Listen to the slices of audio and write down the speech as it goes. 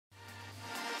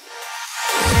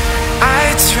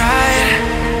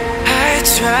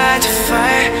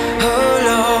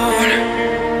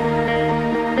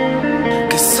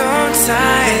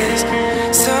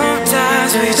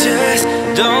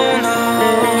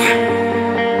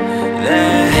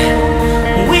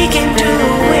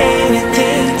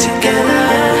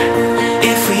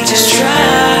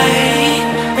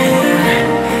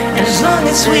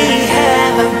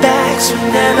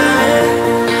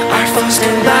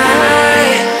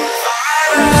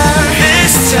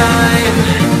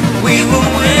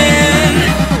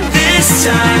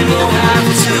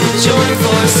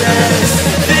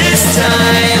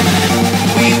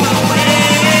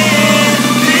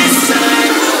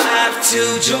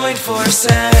to join forces.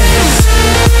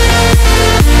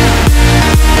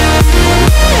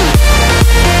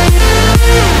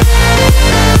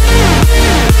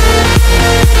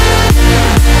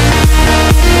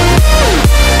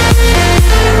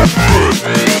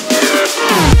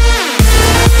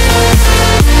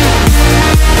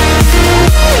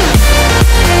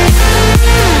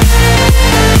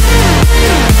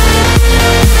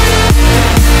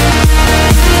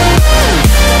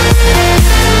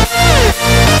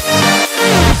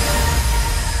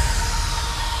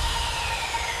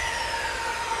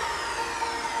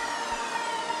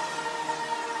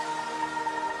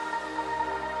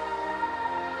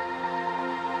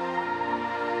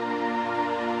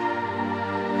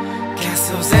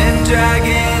 Castles and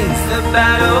dragons, the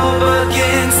battle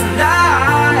begins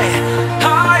tonight.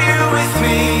 Are you with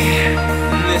me?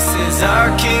 This is our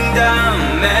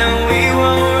kingdom and we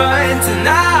won't run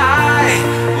tonight.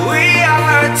 We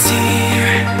are a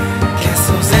team.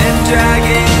 Castles and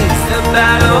dragons, the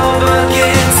battle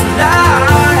begins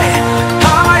tonight.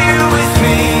 Are you with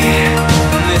me?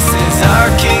 This is our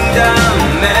kingdom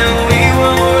and we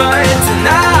won't run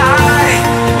tonight.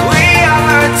 We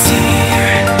are a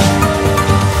team.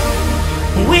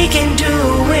 We can do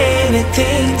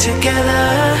anything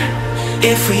together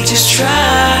if we just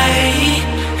try.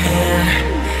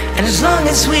 And as long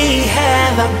as we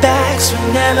have our backs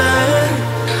whenever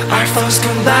our foes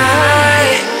come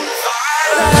by,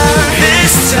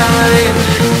 this time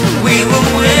we will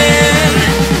win.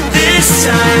 This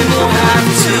time we'll have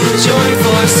to join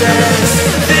forces.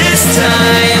 This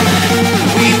time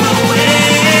we will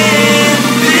win.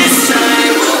 This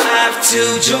time we'll have to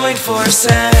join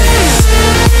forces.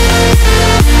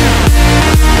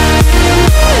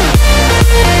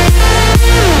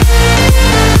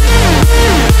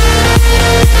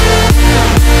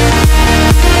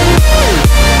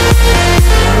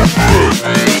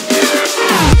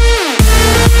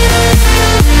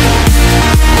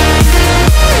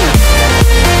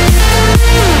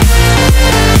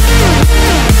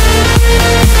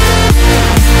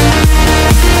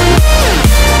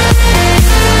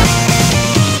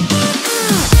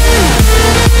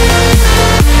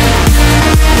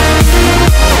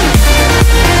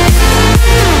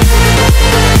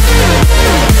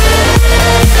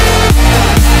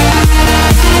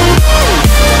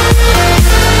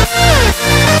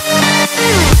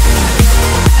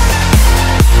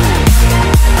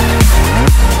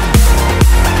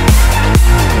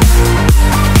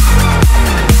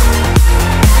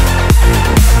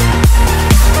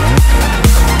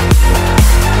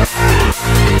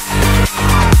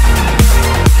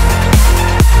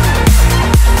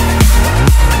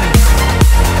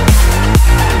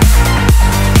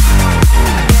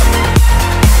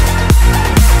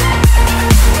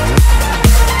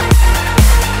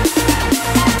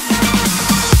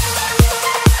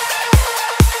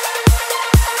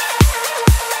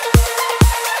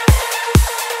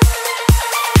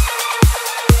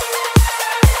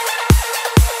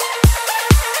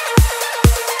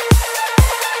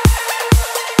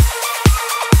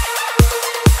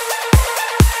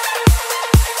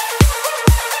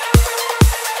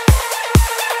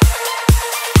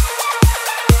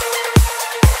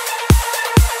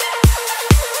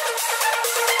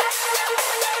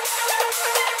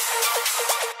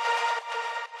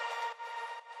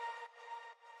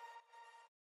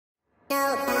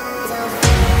 No.